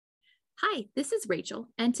Hi, this is Rachel,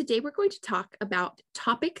 and today we're going to talk about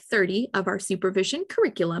topic 30 of our supervision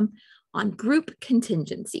curriculum on group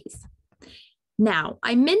contingencies. Now,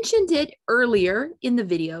 I mentioned it earlier in the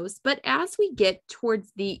videos, but as we get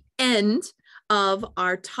towards the end of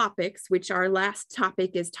our topics, which our last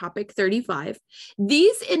topic is topic 35,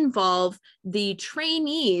 these involve the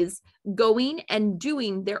trainees going and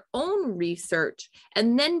doing their own research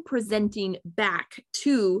and then presenting back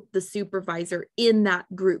to the supervisor in that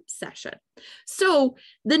group session. So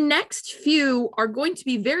the next few are going to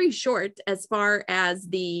be very short as far as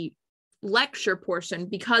the lecture portion,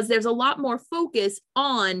 because there's a lot more focus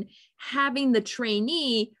on having the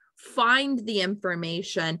trainee find the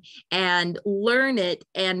information and learn it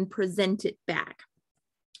and present it back.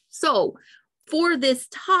 So for this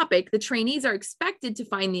topic, the trainees are expected to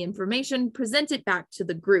find the information, present it back to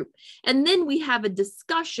the group. And then we have a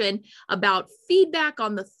discussion about feedback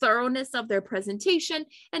on the thoroughness of their presentation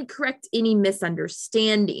and correct any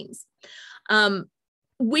misunderstandings.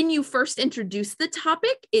 When you first introduce the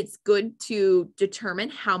topic, it's good to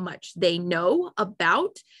determine how much they know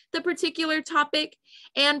about the particular topic.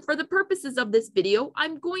 And for the purposes of this video,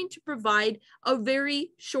 I'm going to provide a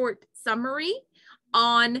very short summary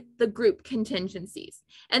on the group contingencies.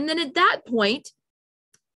 And then at that point,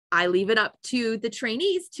 I leave it up to the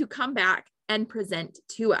trainees to come back and present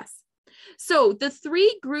to us. So the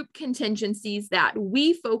three group contingencies that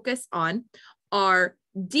we focus on are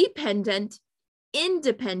dependent,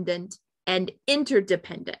 independent, and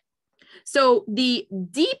interdependent. So the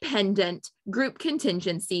dependent group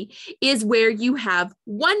contingency is where you have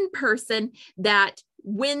one person that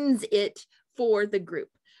wins it for the group.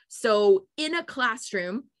 So in a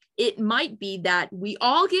classroom, it might be that we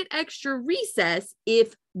all get extra recess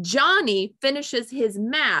if Johnny finishes his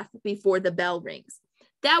math before the bell rings.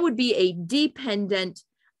 That would be a dependent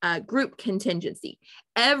group contingency.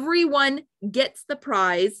 Everyone gets the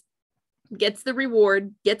prize, gets the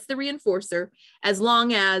reward, gets the reinforcer, as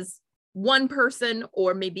long as one person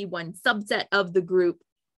or maybe one subset of the group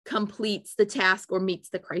completes the task or meets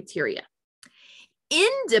the criteria.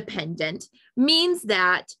 Independent means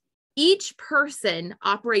that each person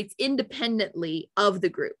operates independently of the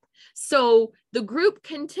group. So the group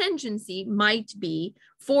contingency might be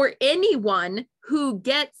for anyone who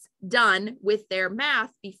gets done with their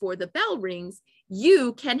math before the bell rings,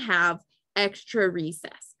 you can have extra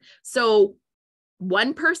recess. So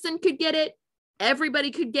one person could get it, everybody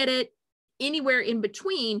could get it, anywhere in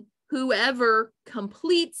between, whoever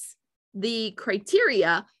completes the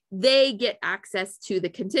criteria, they get access to the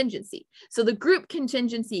contingency. So the group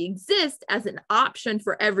contingency exists as an option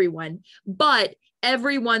for everyone, but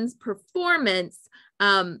everyone's performance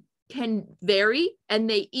can vary, and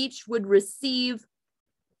they each would receive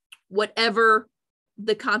whatever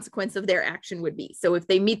the consequence of their action would be. So if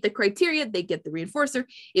they meet the criteria, they get the reinforcer.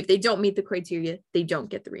 If they don't meet the criteria, they don't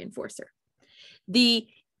get the reinforcer. The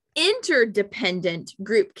interdependent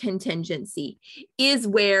group contingency is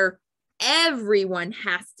where everyone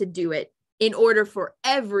has to do it in order for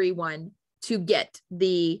everyone to get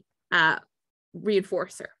the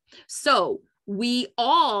reinforcer. So we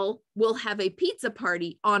all will have a pizza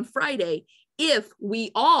party on Friday if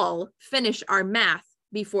we all finish our math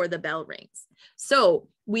before the bell rings. So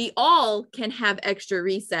we all can have extra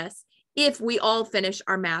recess if we all finish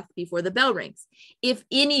our math before the bell rings. If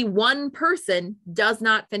any one person does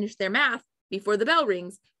not finish their math before the bell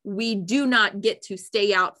rings, we do not get to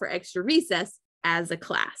stay out for extra recess as a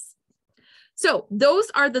class. So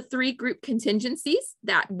those are the three group contingencies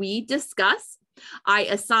that we discuss. I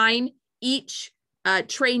assign each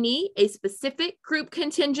trainee a specific group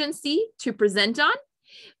contingency to present on.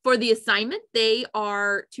 For the assignment, they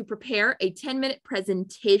are to prepare a 10-minute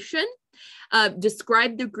presentation,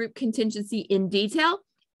 describe the group contingency in detail,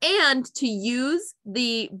 and to use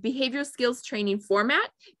the behavioral skills training format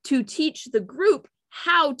to teach the group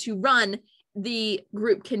how to run the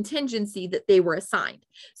group contingency that they were assigned.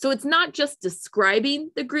 So it's not just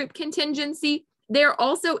describing the group contingency, they're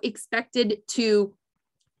also expected to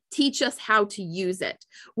teach us how to use it,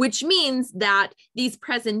 which means that these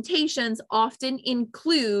presentations often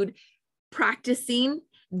include practicing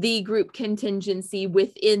the group contingency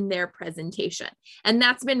within their presentation. And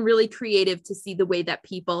that's been really creative to see the way that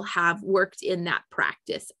people have worked in that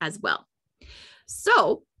practice as well.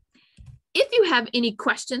 So if you have any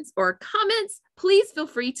questions or comments, please feel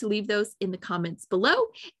free to leave those in the comments below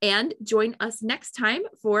and join us next time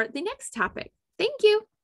for the next topic. Thank you.